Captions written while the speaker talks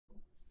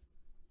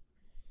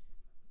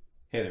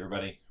Hey there,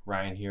 everybody.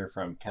 Ryan here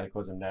from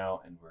Cataclysm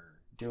Now, and we're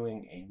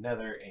doing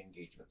another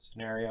engagement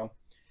scenario.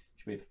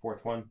 Should be the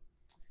fourth one,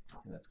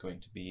 and that's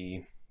going to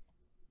be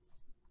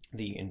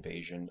the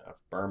invasion of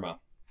Burma.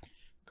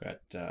 Got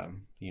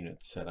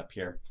units set up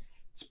here.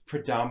 It's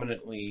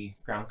predominantly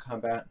ground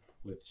combat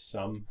with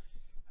some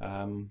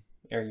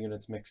air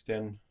units mixed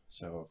in,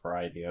 so a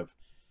variety of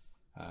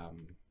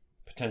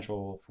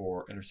potential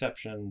for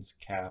interceptions,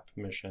 cap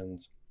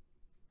missions,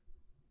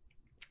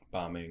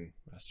 bombing,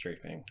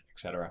 strafing,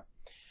 etc.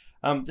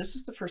 This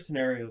is the first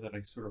scenario that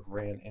I sort of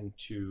ran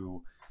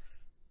into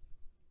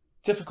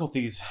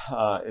difficulties,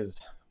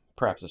 is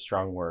perhaps a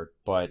strong word,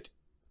 but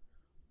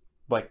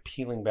like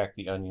peeling back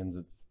the onions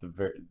of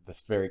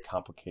this very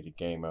complicated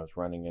game, I was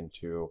running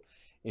into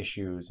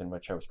issues in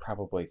which I was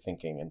probably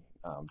thinking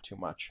too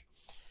much.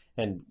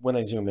 And when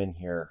I zoom in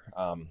here,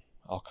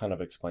 I'll kind of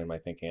explain my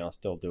thinking. I'll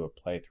still do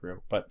a playthrough,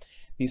 but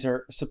these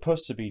are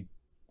supposed to be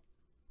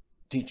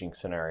teaching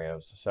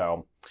scenarios.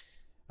 So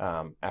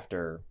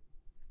after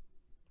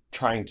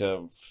trying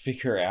to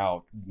figure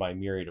out my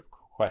myriad of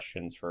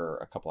questions for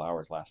a couple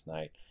hours last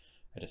night,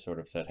 I just sort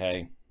of said,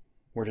 hey,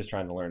 we're just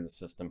trying to learn the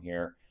system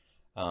here.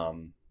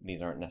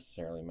 These aren't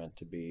necessarily meant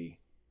to be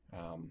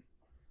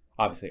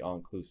obviously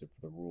all-inclusive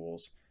for the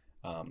rules.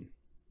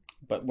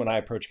 But when I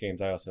approach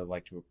games, I also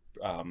like to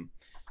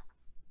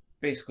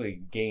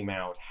basically game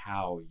out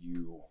how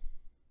you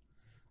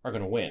are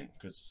going to win,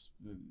 because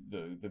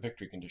the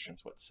victory condition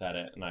is what set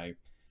it. And I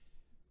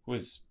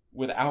was,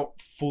 without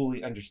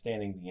fully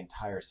understanding the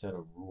entire set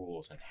of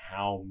rules and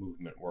how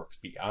movement works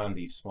beyond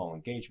these small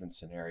engagement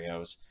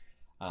scenarios,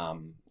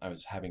 I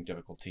was having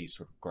difficulty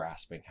sort of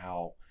grasping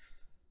how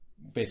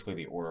basically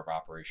the order of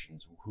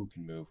operations, who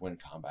can move when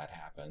combat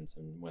happens,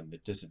 and when the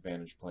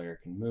disadvantaged player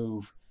can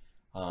move.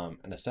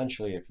 And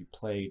essentially, if you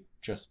play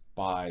just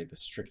by the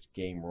strict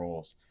game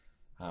rules,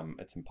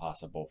 it's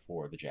impossible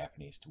for the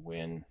Japanese to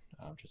win,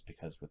 just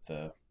because with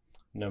the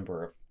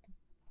number of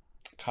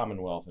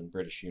Commonwealth and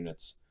British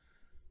units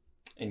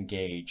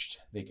engaged,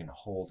 they can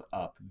hold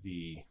up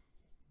the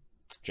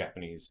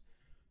Japanese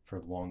for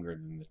longer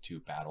than the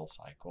two battle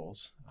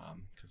cycles,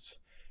 because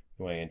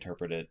the way I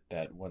interpret it,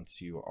 that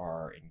once you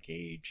are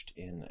engaged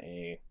in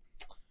a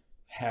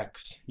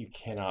hex, you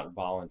cannot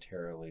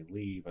voluntarily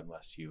leave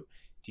unless you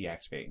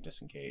deactivate and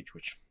disengage,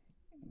 which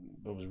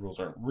those rules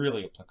aren't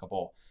really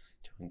applicable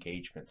to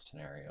engagement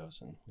scenarios,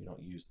 and we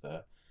don't use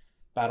the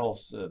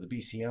battles, the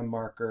BCM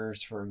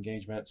markers for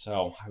engagement.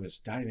 So I was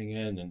diving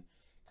in and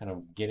kind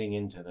of getting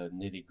into the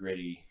nitty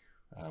gritty,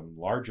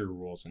 larger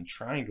rules and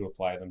trying to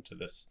apply them to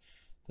this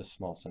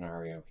small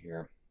scenario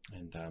here.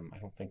 And I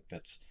don't think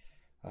that's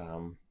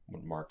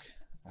what Mark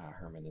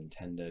Herman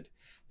intended.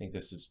 I think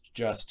this is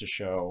just to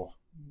show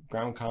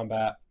ground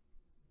combat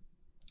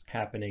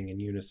happening in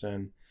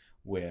unison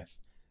with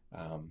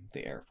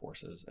the air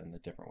forces and the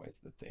different ways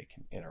that they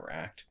can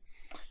interact.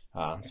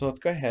 So let's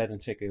go ahead and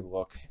take a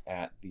look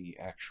at the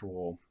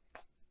actual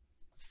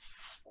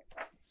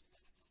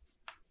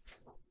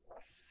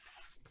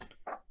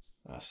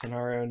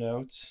scenario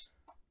notes.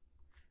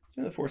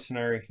 In the fourth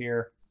scenario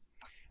here,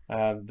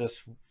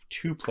 this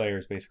two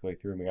players basically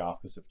threw me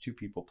off, because if two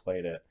people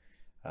played it,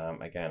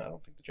 again, I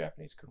don't think the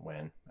Japanese could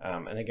win.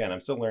 And again, I'm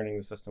still learning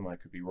the system. I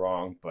could be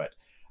wrong, but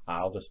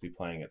I'll just be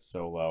playing it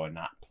solo and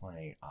not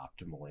playing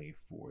optimally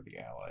for the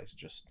Allies,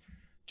 just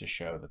to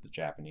show that the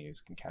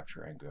Japanese can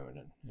capture Rangoon,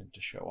 and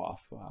to show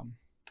off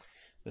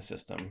the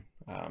system.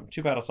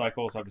 Two battle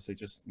cycles, obviously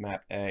just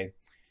map A.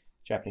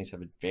 Japanese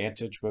have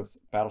advantage with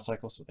battle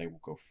cycles, so they will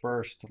go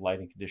first.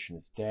 Lighting condition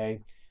is day,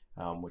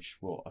 which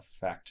will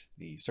affect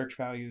the search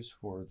values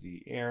for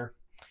the air.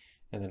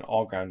 And then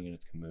all ground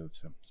units can move,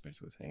 so it's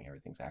basically saying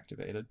everything's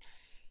activated.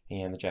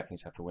 And the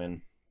Japanese have to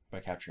win by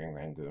capturing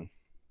Rangoon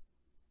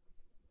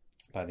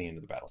by the end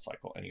of the battle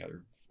cycle. Any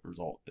other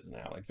result is an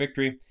Allied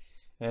victory.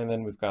 And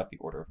then we've got the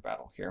order of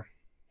battle here.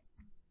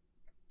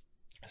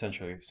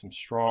 Essentially, some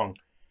strong,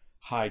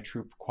 high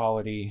troop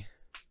quality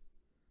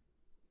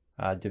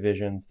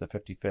divisions, the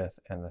 55th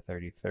and the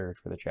 33rd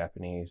for the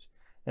Japanese,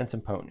 and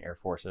some potent air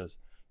forces,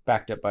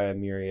 backed up by a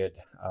myriad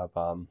of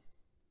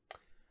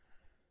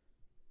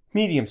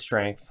medium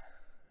strength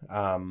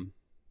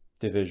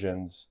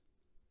divisions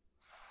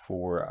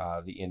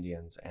for the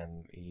Indians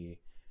and the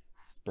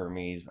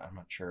Burmese. I'm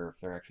not sure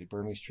if they're actually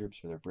Burmese troops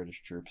or they're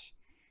British troops,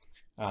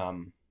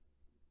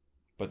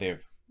 but they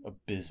have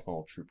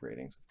abysmal troop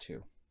ratings of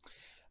 2.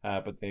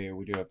 But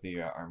we do have the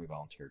Army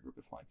Volunteer Group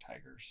of Flying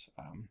Tigers,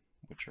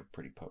 which are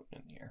pretty potent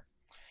in the air.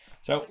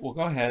 So we'll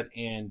go ahead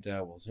and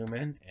we'll zoom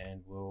in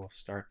and we'll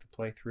start the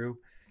playthrough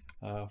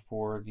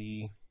for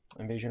the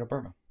invasion of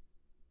Burma.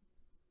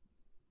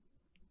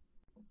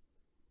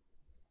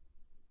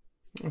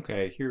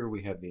 Okay, here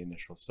we have the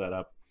initial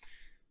setup.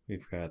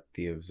 We've got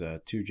these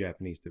two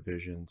Japanese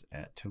divisions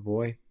at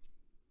Tavoy.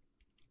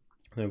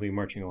 They'll be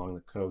marching along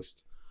the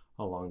coast,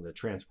 along the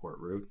transport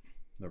route,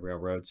 the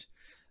railroads.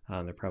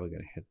 They're probably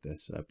going to hit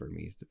this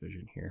Burmese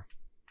division here.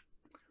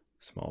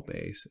 Small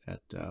base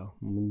at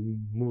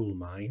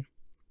Mulmine.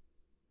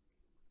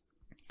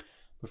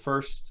 But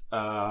first,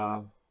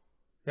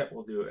 Yeah,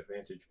 we'll do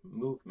advantage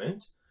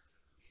movement.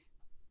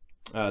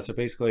 So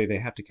basically, they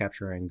have to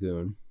capture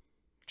Rangoon,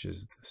 which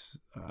is this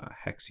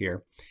hex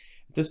here.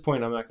 At this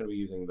point, I'm not going to be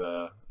using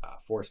the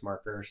force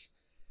markers.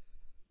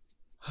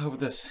 With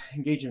this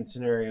engagement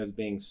scenario as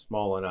being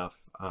small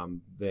enough, I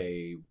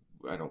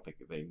don't think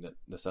they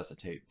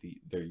necessitate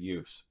their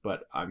use.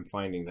 But I'm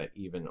finding that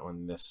even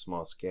on this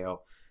small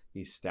scale,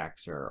 these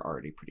stacks are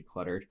already pretty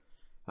cluttered.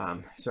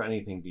 So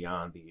anything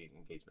beyond the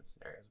engagement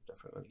scenarios, I'm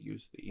definitely going to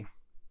use the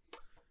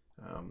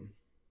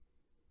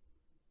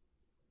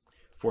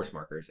force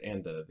markers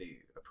and the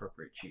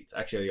appropriate cheats.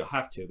 Actually, you'll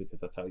have to, because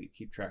that's how you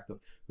keep track of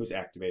who's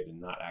activated and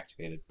not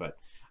activated. But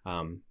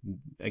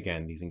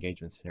again, these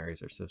engagement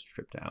scenarios are so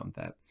stripped down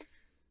that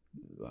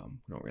we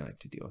don't really like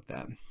to deal with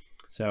that.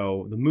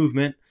 So the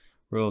movement,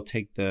 we'll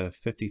take the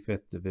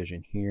 55th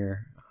Division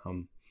here.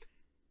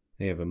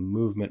 They have a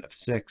movement of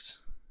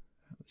 6,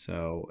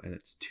 and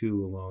it's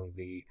 2 along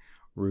the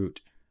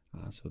route.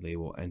 So they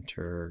will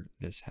enter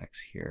this hex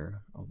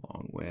here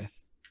along with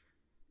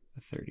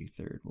the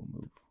 33rd will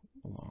move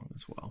along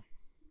as well.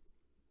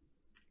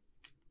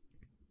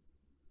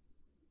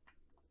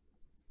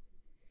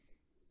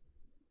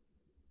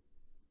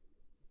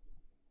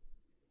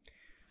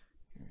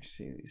 Here we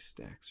see these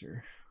stacks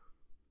are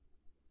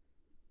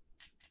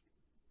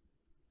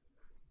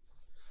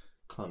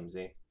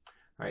clumsy.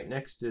 All right,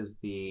 next is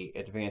the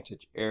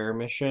advantage air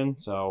mission.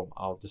 So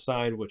I'll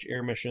decide which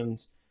air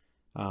missions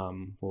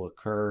will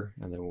occur,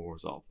 and then we'll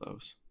resolve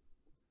those.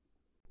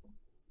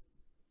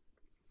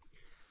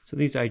 So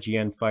these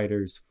IGN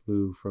fighters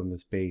flew from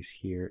this base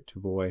here at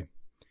Tavoy,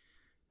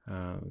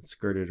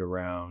 skirted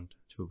around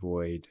to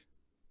avoid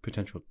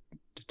potential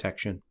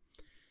detection,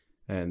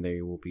 and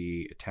they will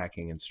be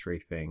attacking and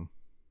strafing,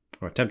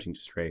 or attempting to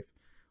strafe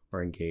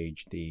or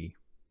engage the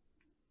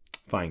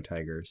Flying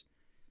Tigers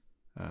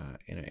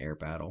in an air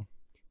battle.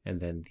 And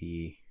then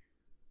the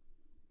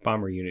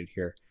bomber unit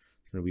here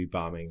is going to be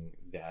bombing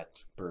that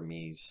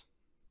Burmese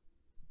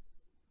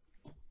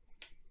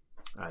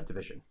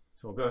division.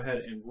 So we'll go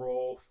ahead and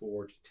roll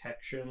for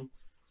detection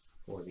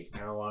for the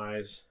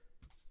Allies.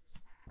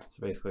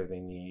 So basically they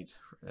need,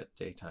 at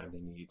daytime, they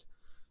need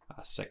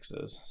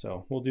 6s.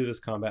 So we'll do this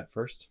combat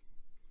first.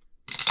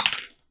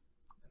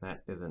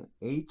 That is an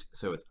 8,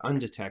 so it's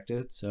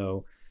undetected.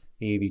 So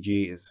the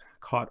AVG is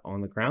caught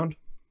on the ground.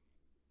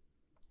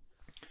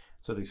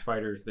 So these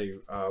fighters, they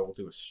will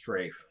do a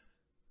strafe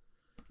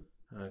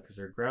because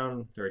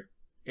their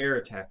air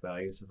attack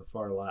values to the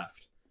far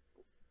left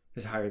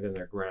is higher than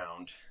their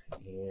ground,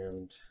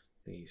 and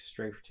the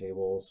strafe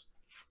tables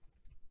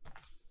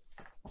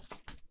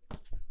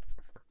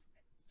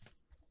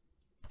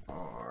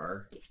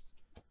are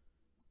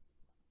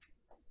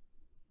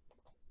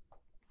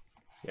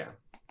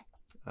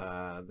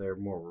they're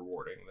more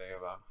rewarding. They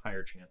have a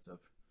higher chance of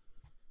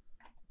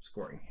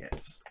scoring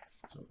hits.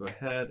 So go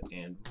ahead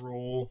and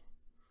roll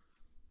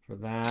for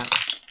that,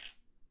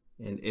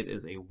 and it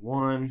is a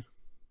 1.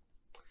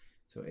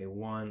 So a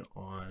 1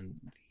 on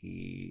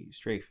the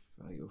strafe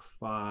value of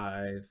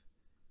 5.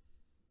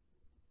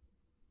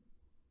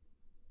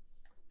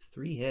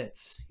 3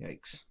 hits.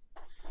 Yikes.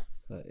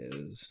 That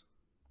is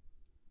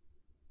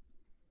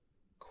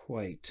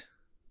quite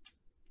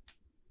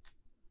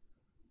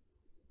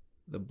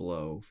the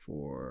blow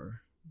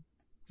for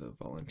the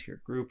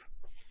volunteer group.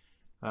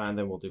 And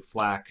then we'll do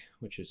flak,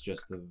 which is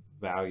just the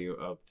value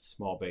of the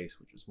small base,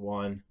 which is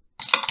 1.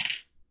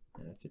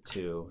 And it's a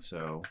 2,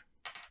 so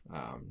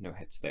no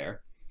hits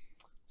there.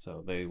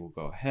 So they will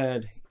go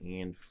ahead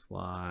and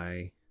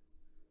fly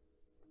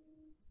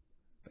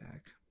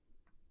back.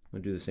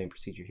 We'll do the same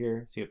procedure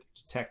here, see if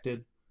they're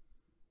detected.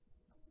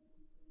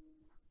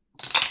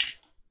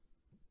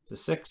 It's a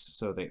 6,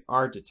 so they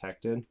are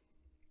detected,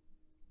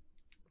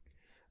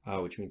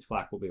 which means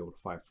flak will be able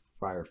to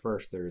fire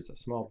first. There's a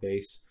small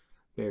base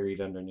buried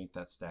underneath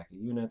that stack of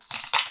units,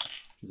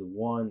 which is a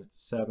 1, it's a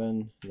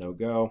 7, no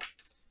go.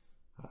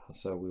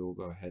 So we will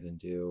go ahead and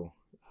do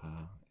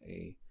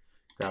a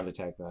ground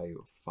attack value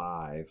of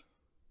 5.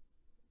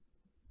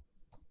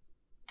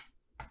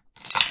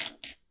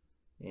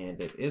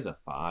 And it is a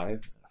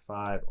 5. A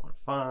 5 on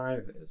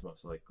 5 is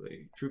most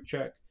likely troop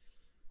check,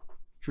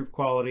 troop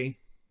quality.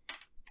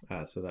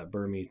 So that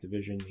Burmese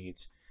division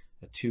needs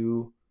a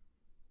 2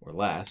 or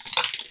less.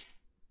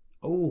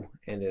 Oh,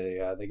 and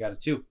they got a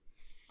 2.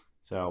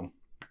 So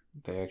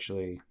they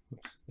actually,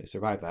 they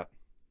survived that.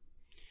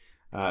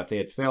 If they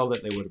had failed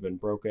it, they would have been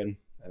broken,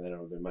 and then it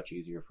would have been much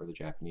easier for the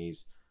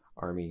Japanese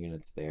army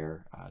units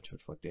there to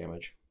inflict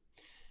damage.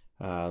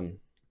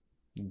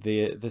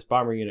 This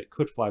bomber unit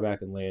could fly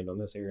back and land on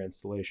this air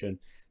installation,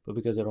 but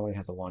because it only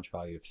has a launch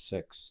value of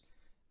 6,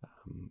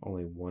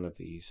 only one of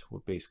these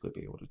will basically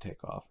be able to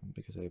take off. And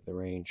because they have the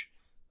range,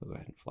 they'll go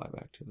ahead and fly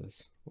back to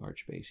this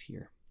large base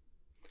here.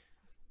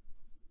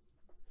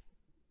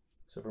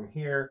 So from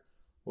here,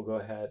 we'll go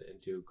ahead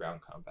and do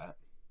ground combat.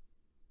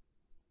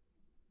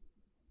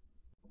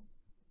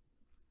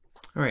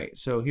 All right,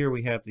 so here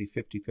we have the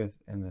 55th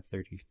and the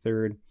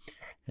 33rd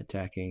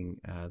attacking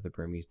the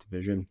Burmese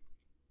division.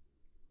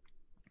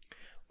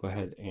 go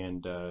ahead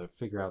and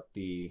figure out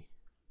the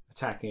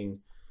attacking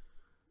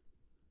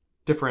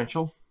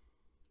differential,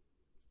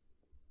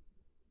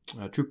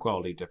 troop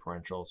quality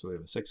differential. So we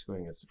have a 6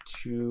 going as a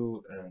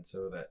 2, and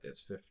so that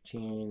is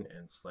 15,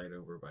 and slide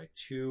over by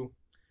 2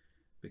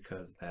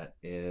 because that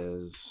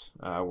is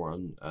we're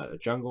on a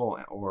jungle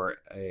or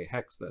a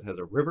hex that has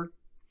a river.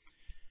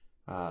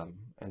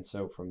 And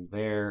so from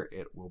there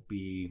it will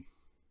be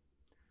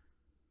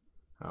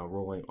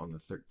rolling on the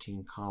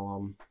 13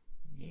 column,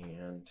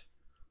 and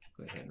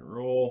go ahead and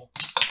roll.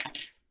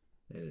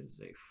 It is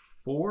a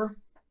 4.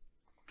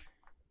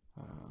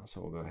 So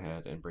we'll go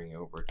ahead and bring it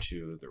over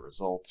to the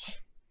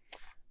results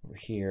over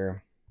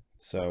here.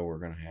 So we're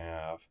going to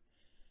have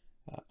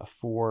a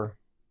 4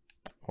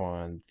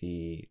 on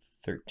the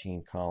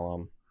 13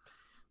 column,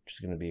 which is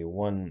going to be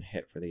 1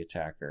 hit for the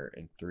attacker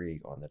and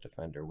 3 on the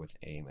defender with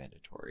a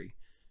mandatory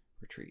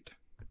retreat.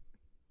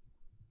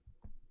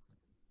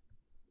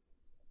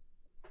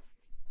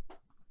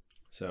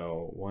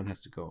 So 1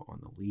 has to go on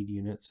the lead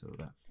unit, so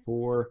that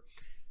 4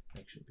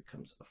 actually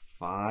becomes a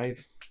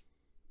 5.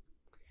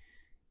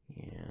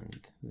 And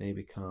they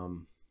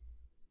become,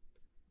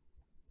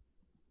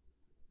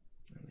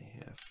 and they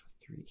have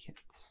 3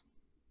 hits.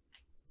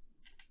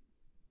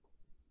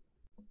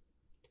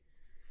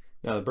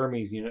 Now the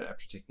Burmese unit,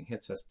 after taking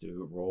hits, has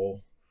to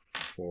roll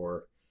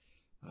for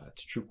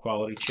to troop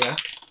quality check.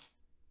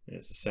 And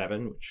it's a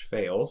 7, which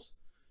fails,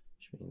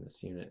 which means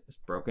this unit is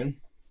broken.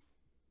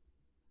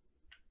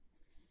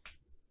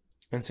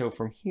 And so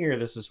from here,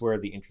 this is where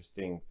the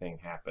interesting thing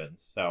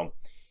happens. So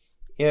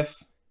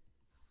if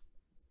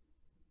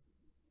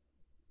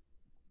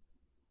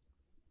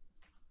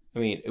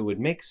it would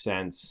make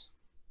sense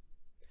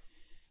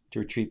to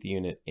retreat the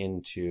unit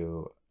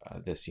into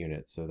this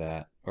unit so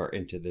that, or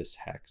into this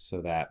hex,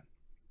 so that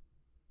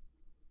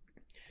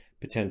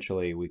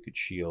potentially we could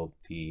shield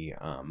the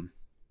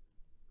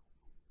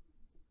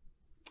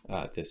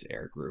this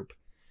air group.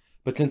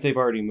 But since they've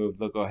already moved,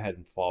 they'll go ahead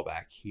and fall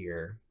back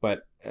here.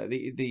 But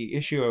the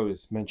issue I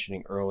was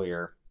mentioning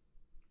earlier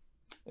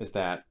is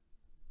that,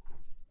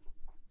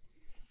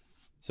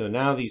 so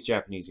now these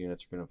Japanese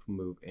units are going to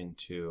move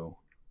into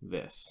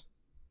this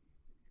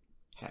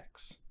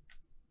hex,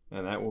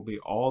 and that will be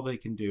all they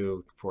can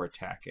do for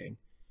attacking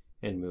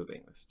and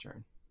moving this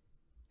turn.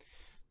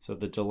 So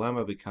the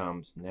dilemma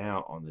becomes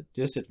now on the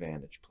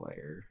disadvantaged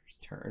player's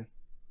turn,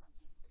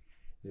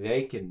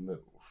 they can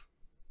move,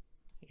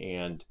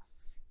 and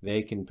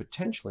they can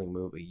potentially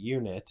move a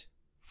unit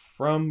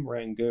from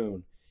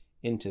Rangoon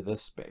into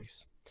this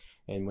space.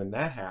 And when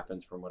that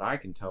happens, from what I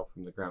can tell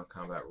from the ground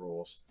combat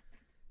rules,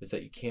 is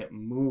that you can't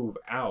move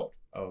out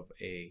of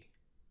a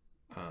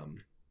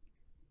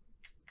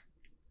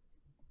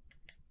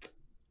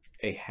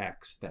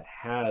hex that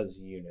has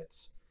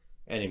units,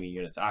 enemy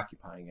units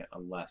occupying it,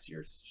 unless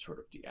you're sort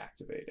of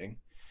deactivating.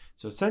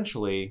 So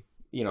essentially,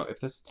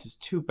 if this is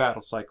 2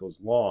 battle cycles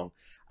long,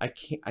 I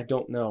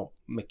don't know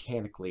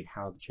mechanically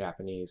how the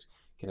Japanese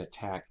can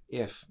attack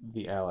if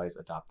the Allies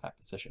adopt that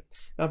position.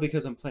 Now,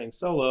 because I'm playing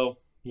solo,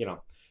 I'm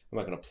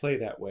not going to play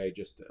that way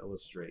just to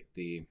illustrate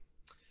the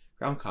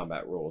ground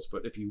combat rules.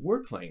 But if you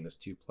were playing this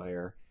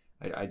 2-player,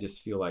 I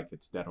just feel like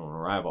it's dead on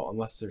arrival,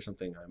 unless there's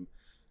something I'm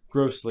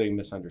grossly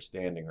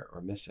misunderstanding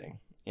or missing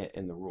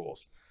in the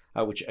rules.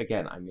 Which,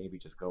 again, I may be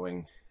just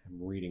I'm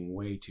reading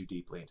way too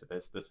deeply into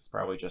this. This is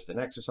probably just an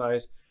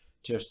exercise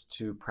just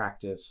to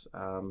practice,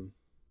 ground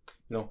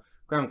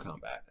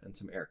combat and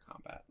some air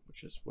combat,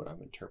 which is what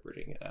I'm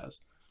interpreting it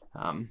as.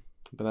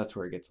 But that's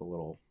where it gets a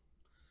little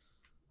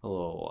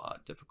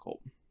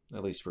difficult,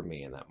 at least for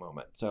me in that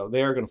moment. So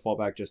they are going to fall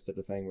back just to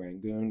defend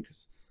Rangoon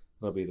because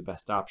that'll be the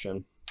best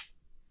option.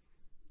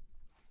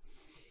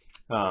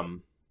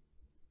 Because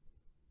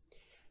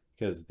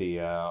the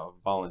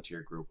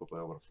volunteer group will be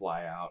able to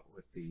fly out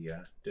with the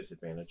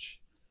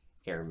disadvantage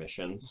air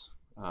missions.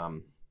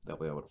 They'll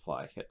be able to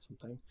fly, hit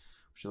something,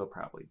 which they'll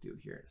probably do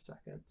here in a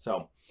second.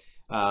 So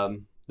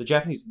the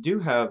Japanese do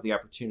have the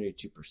opportunity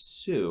to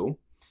pursue.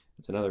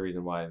 That's another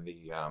reason why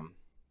the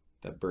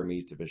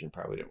Burmese division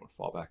probably didn't want to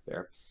fall back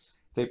there.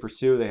 If they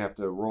pursue, they have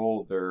to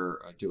roll their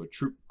do a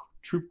troop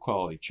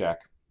quality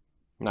check.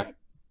 Not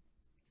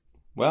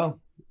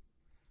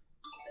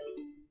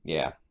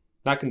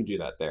going to do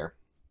that there.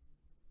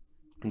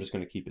 I'm just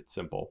going to keep it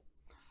simple.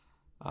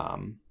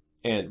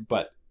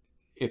 But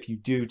if you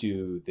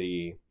do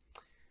the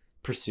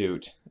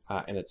pursuit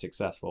and it's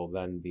successful,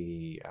 then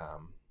the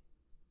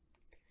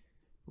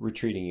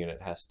retreating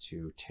unit has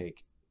to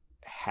take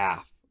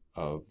half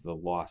of the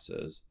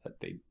losses that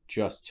they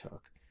just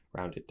took,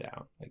 rounded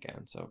down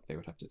again. So they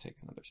would have to take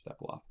another step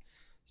loss.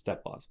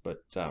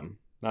 But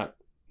not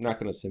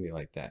going to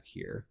simulate that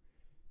here.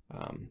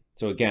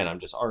 So again, I'm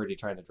just already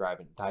trying to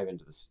dive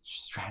into this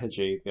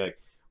strategy. Like,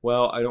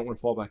 well, I don't want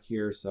to fall back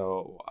here,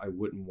 so I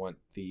wouldn't want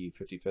the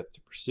 55th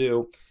to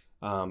pursue.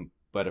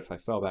 But if I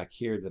fell back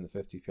here, then the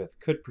 55th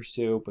could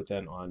pursue. But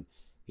then on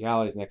the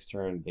Allies' next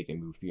turn, they can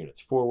move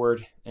units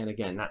forward. And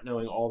again, not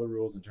knowing all the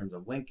rules in terms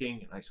of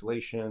linking and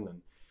isolation,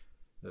 and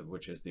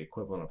which is the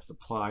equivalent of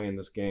supply in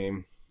this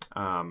game,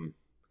 I'm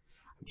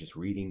I'm just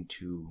reading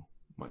too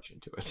much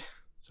into it.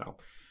 So I'm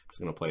just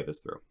going to play this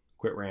through.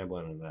 Quit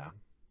rambling and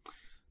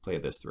play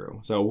this through.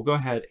 So we'll go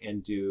ahead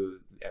and do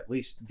at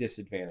least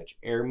disadvantage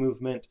air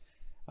movement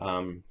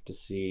to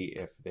see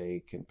if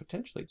they can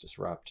potentially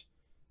disrupt.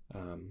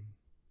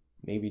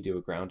 Maybe do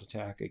a ground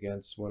attack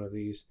against one of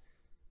these,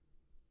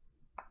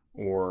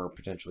 or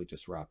potentially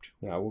disrupt.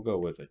 We'll go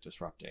with it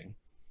disrupting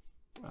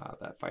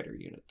that fighter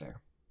unit there.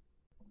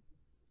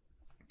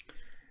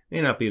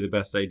 May not be the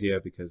best idea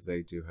because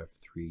they do have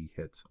 3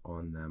 hits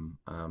on them,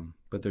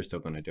 but they're still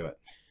going to do it.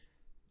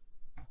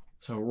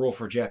 So roll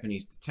for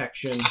Japanese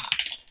detection,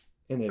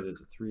 and it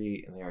is a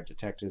 3, and they are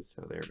detected,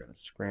 so they're going to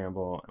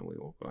scramble, and we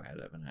will go ahead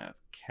and have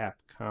cap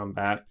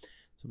combat.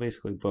 So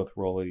basically both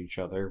roll at each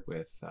other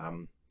with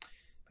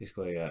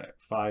basically a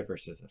 5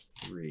 versus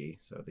a 3.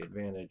 So the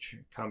advantage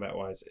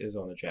combat-wise is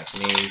on the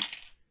Japanese.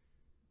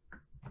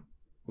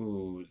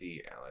 Ooh,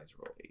 the Allies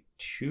roll a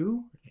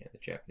 2, and the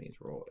Japanese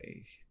roll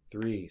a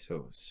 3.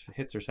 So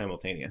hits are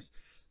simultaneous.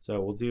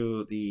 So we'll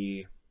do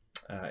the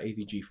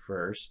AVG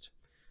first.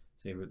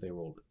 Say they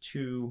rolled a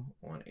 2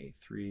 on a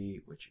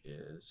 3, which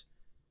is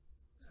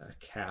a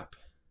cap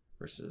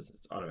versus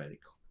its automatic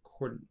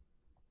coordinate.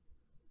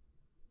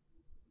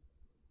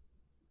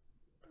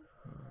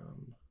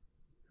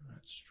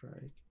 Not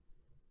strike.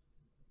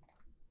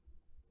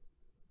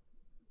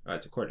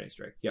 It's a coordinate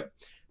strike. Yep.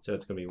 So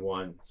it's going to be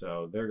 1.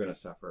 So they're going to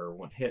suffer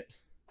 1 hit.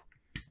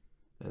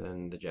 And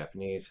then the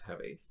Japanese have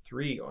a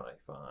 3 on a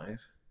 5.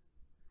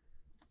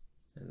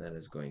 And that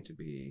is going to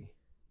be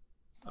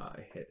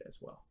a hit as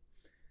well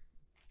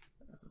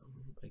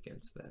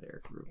against that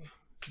air group.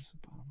 Is this the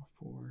bottom of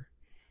 4?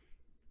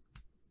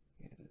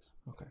 Yeah, it is.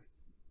 Okay.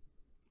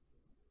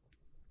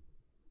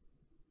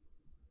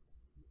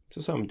 So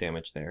some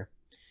damage there.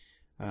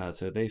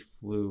 So they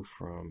flew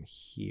from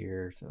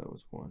here. So that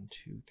was 1,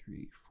 2,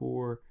 3,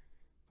 4,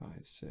 5,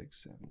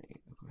 6, 7,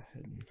 8. I'll go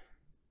ahead and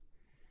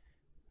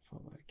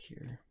fall back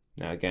here.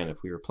 Now again,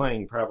 if we were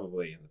playing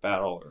probably in the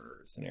battle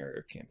or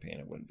scenario campaign,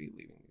 I wouldn't be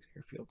leaving these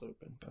airfields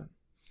open, but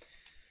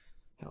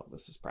hell,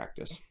 this is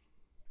practice.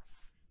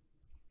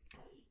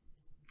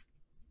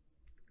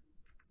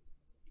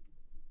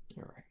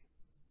 All right.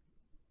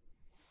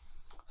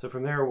 So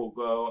from there, we'll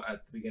go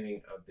at the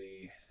beginning of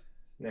the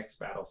next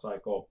battle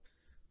cycle,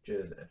 which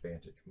is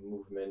advantage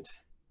movement.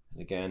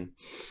 And again,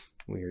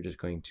 we are just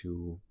going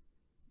to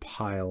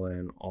pile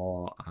in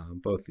all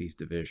both these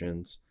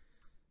divisions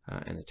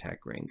and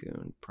attack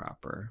Rangoon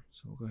proper.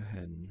 So we'll go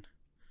ahead and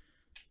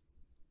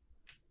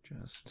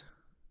just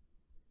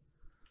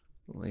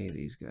lay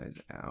these guys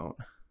out.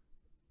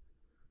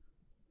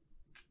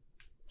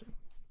 Move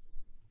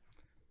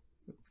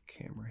the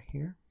camera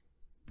here.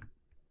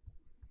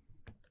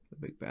 The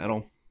big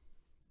battle.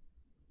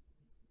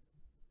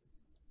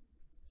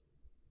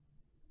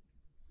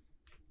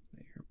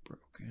 They are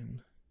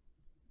broken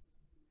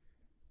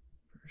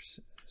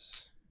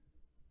versus.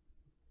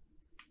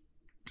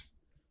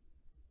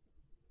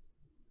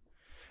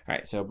 All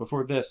right, so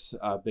before this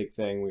big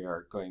thing, we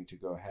are going to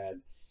go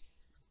ahead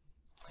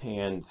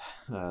and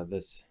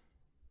this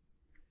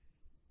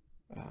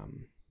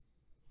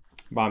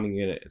bombing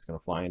unit is going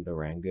to fly into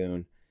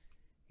Rangoon,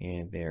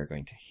 and they are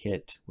going to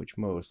hit, which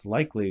most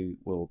likely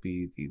will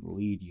be the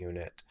lead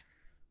unit,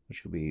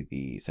 which will be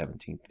the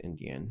 17th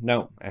Indian.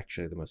 No,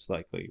 actually, the most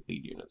likely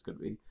lead unit is going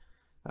to be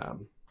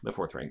the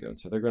 4th Rangoon,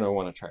 so they're going to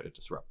want to try to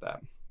disrupt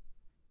that.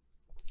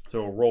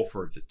 So we'll roll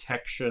for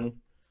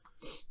detection.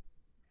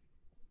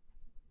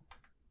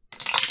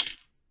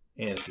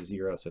 And it's a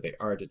 0, so they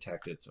are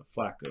detected. So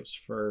flak goes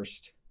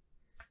first.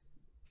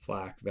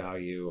 Flak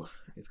value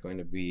is going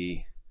to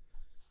be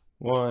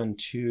 1,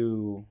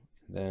 2,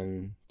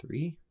 then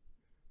 3.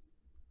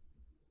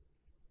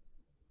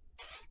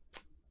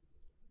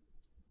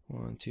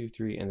 1, 2,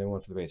 3, and then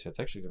 1 for the base. So it's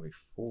actually going to be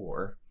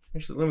 4.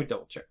 Actually, let me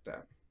double check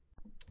that.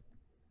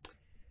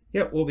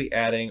 Yep, we'll be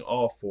adding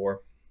all 4.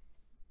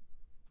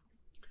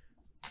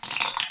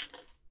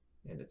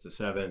 And it's a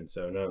 7,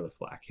 so none of the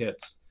flak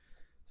hits.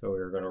 So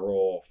we're going to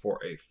roll for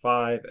a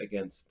 5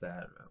 against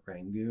that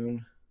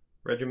Rangoon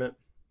regiment.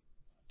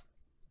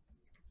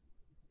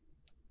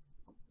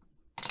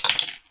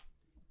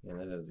 And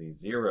that is a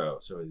 0.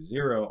 So a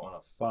 0 on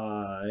a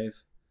 5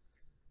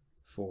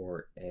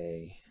 for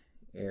a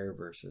air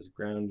versus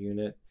ground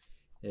unit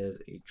is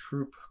a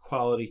troop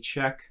quality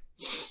check.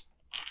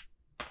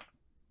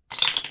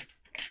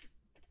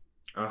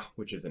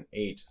 Which is an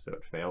 8, so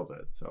it fails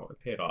it. So it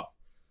paid off.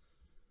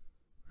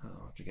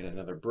 I'll have to get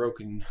another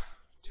broken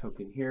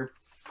token here.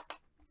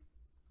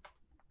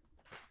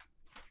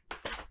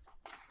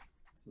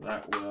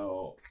 That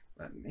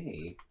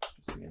may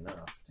just be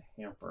enough to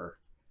hamper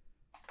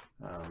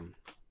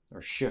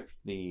or shift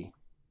the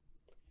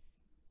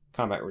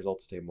combat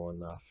results table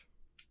enough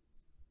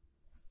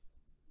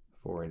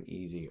for an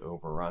easy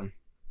overrun.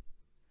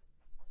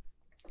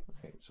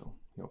 Okay, so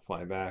you'll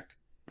fly back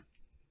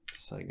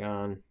to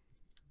Saigon.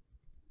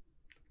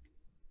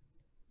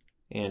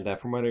 And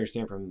from what I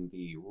understand from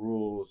the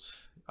rules,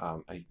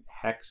 a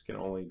hex can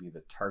only be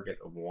the target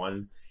of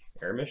 1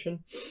 air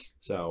mission.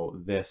 So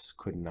this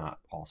could not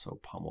also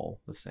pummel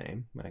the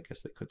same. I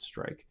guess they could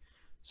strike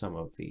some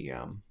of the,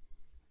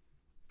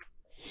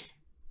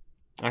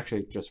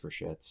 actually just for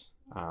shits,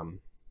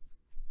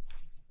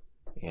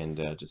 and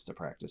just to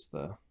practice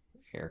the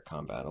air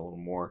combat a little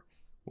more,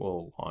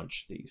 we'll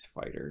launch these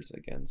fighters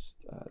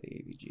against the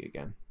AVG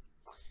again.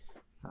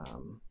 I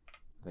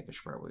think I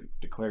should probably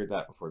have declared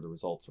that before the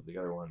results of the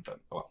other one, but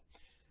oh well.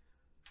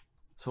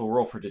 So we'll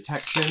roll for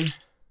detection.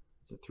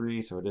 It's a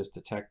 3, so it is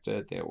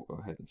detected. They will go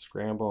ahead and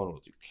scramble, and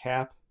we'll do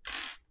cap.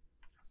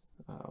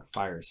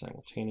 Fire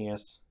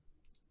simultaneous.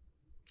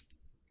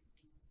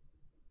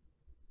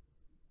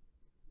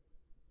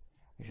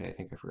 Actually, I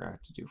think I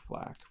forgot to do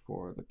flak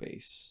for the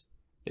base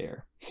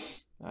there,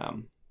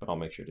 but I'll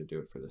make sure to do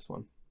it for this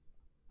one.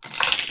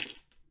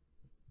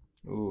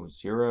 Ooh,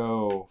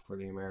 0 for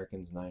the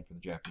Americans, 9 for the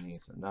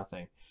Japanese, so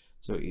nothing.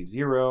 So a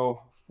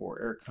 0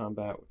 for air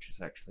combat, which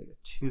is actually a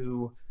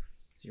 2.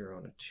 0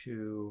 and a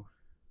 2.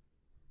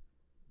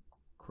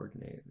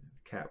 Coordinated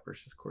cap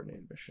versus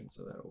coordinated mission,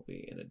 so that will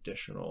be an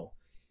additional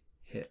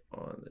hit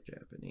on the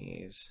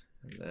Japanese.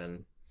 And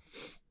then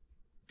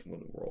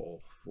we'll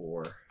roll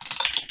for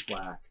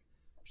flak,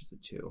 which is a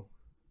 2.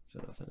 So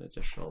nothing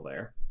additional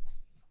there.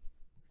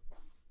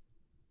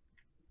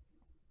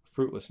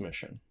 Fruitless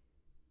mission.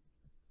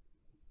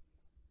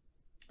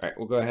 All right,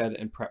 we'll go ahead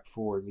and prep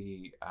for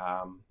the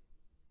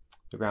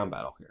ground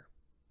battle here.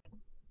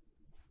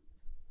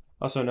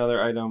 Also,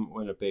 another item,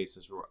 when a base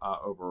is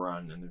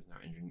overrun and there's no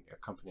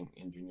accompanying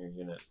engineer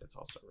unit, it's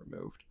also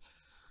removed.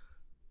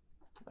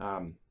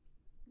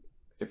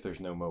 If there's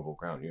no mobile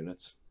ground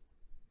units.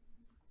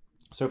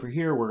 So for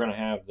here, we're going to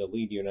have the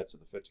lead units of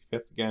the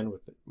 55th again,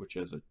 which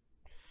is a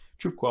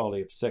troop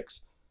quality of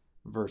 6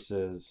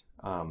 versus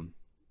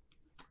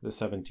the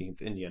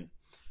 17th Indian,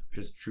 which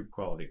is troop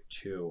quality of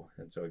 2.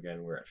 And so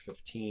again, we're at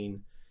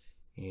 15,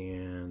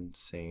 and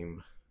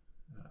same,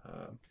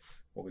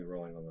 we'll be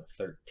rolling on the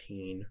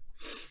 13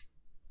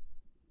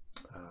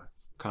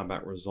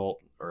 combat result,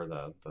 or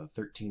the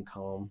 13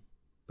 column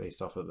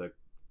based off of the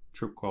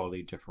troop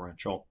quality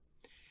differential.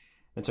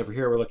 And so for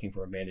here, we're looking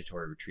for a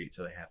mandatory retreat,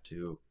 so they have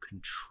to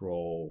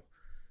control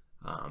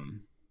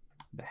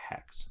the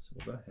hex. So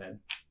we'll go ahead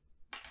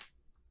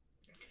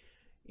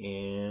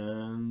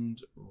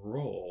and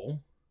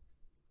roll.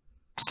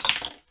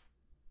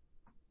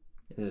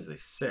 It is a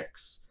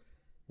 6.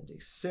 And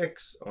a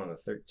 6 on a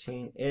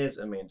 13 is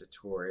a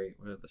mandatory.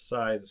 The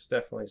size is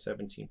definitely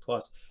 17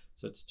 plus.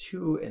 So it's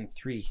 2 and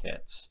 3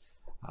 hits.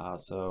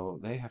 So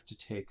they have to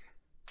take,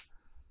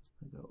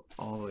 go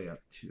all the way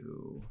up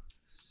to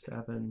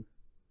 7.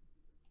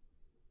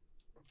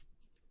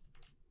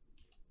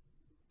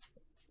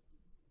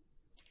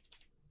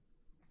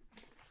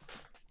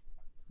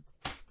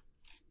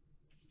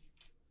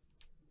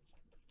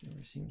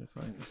 Never seem to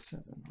find the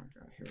 7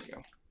 marker. Here we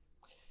go.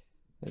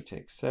 They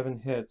take 7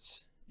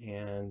 hits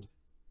and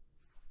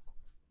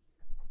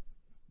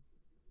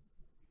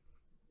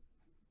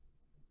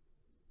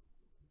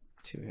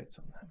two hits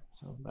on them.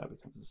 So that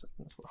becomes a 7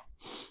 as well.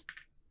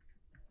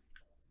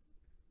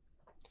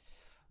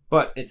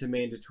 But it's a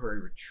mandatory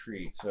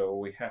retreat, so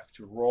we have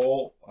to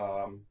roll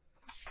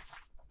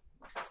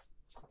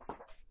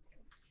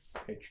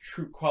a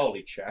troop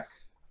quality check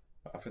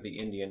for the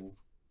Indian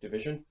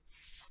division.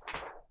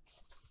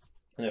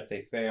 And if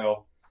they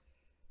fail,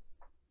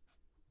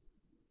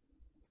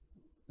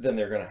 then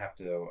they're going to have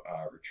to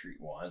retreat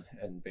 1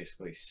 and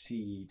basically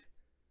cede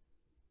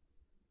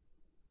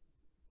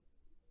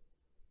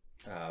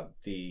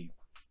the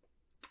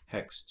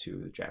hex to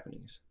the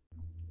Japanese.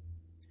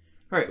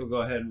 All right, we'll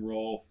go ahead and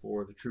roll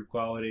for the troop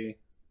quality.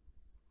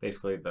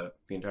 Basically, the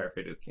entire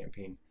fate of the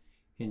campaign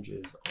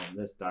hinges on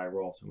this die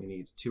roll, so we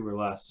need 2 or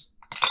less,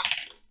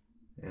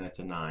 and it's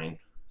a 9.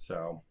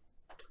 So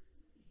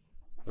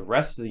the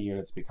rest of the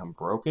units become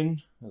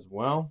broken as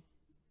well.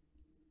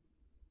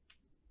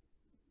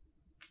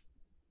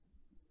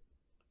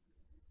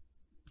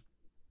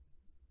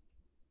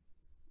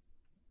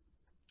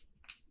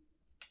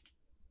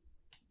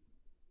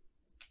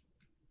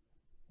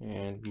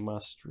 And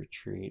must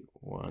retreat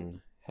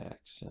 1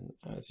 hex. And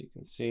as you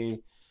can see,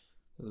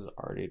 this has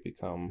already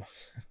become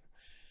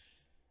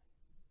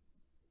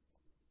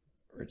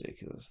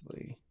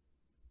ridiculously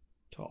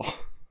tall.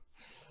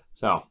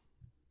 So,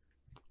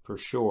 for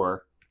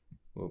sure,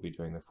 we'll be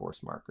doing the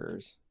force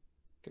markers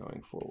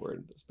going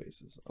forward. The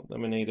space is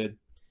eliminated.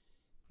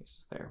 This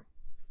is there.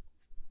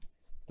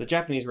 The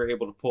Japanese were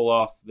able to pull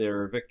off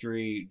their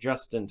victory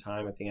just in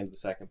time at the end of the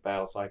second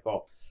battle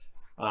cycle.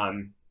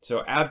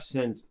 So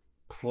absent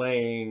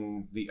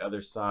playing the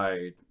other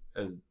side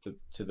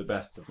to the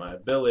best of my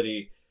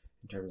ability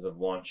in terms of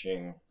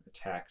launching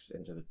attacks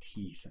into the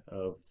teeth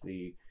of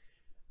the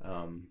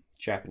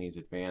Japanese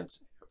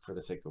advance for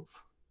the sake of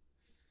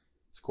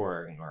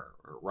scoring or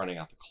running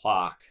out the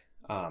clock,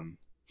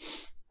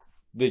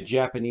 the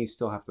Japanese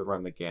still have to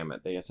run the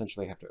gamut. They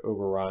essentially have to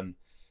overrun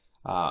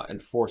and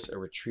force a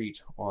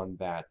retreat on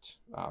that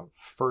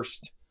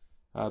first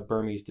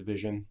Burmese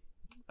division,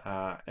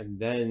 and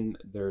then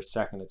their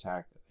second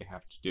attack they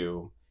have to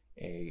do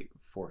a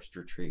forced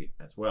retreat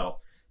as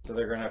well. So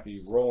they're going to have to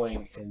be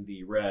rolling in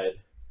the red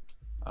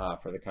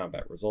for the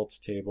combat results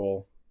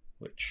table,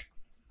 which,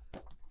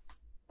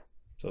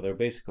 so they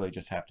basically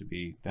just have to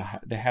be,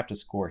 they have to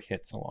score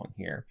hits along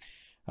here.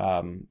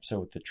 So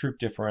with the troop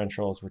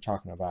differentials we're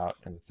talking about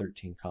in the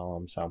 13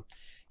 column, so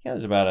yeah,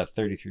 there's about a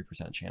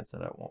 33% chance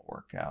that it won't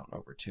work out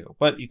over 2.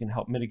 But you can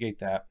help mitigate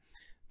that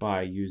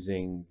by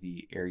using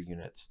the air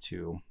units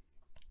to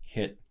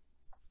hit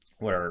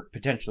what are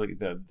potentially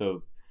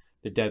the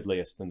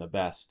deadliest and the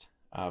best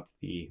of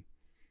the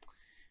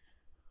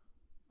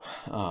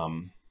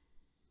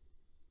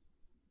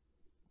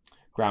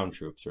ground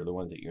troops, or the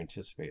ones that you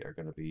anticipate are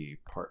going to be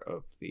part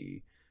of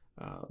the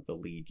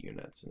lead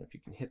units. And if you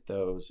can hit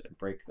those and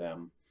break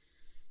them,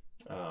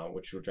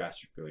 which will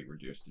drastically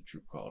reduce the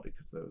troop quality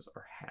because those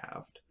are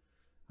halved,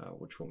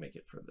 which will make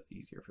it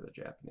easier for the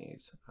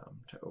Japanese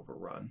to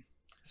overrun.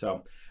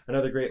 So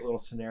another great little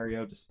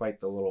scenario, despite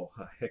the little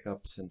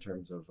hiccups in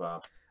terms of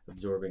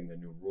absorbing the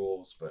new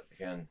rules. But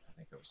again, I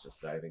think I was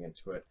just diving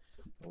into it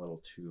a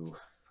little too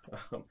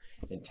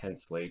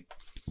intensely.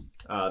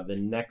 The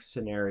next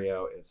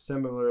scenario is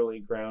similarly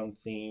ground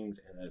themed,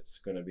 and it's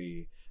going to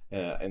be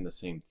in the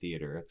same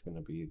theater. It's going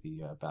to be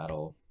the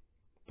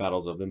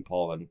battles of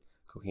Impal and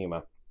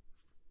Kohima,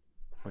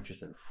 which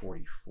is in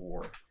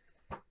 44,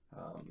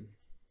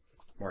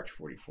 March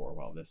 44,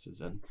 while this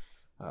is in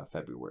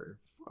February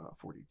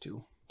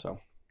 42. So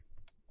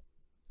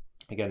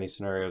again, these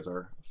scenarios are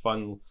a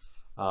fun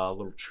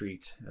little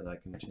treat, and I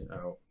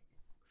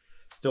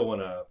still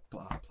want to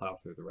plow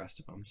through the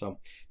rest of them. So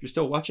if you're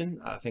still watching,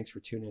 thanks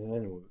for tuning in,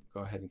 and we'll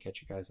go ahead and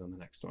catch you guys on the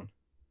next one.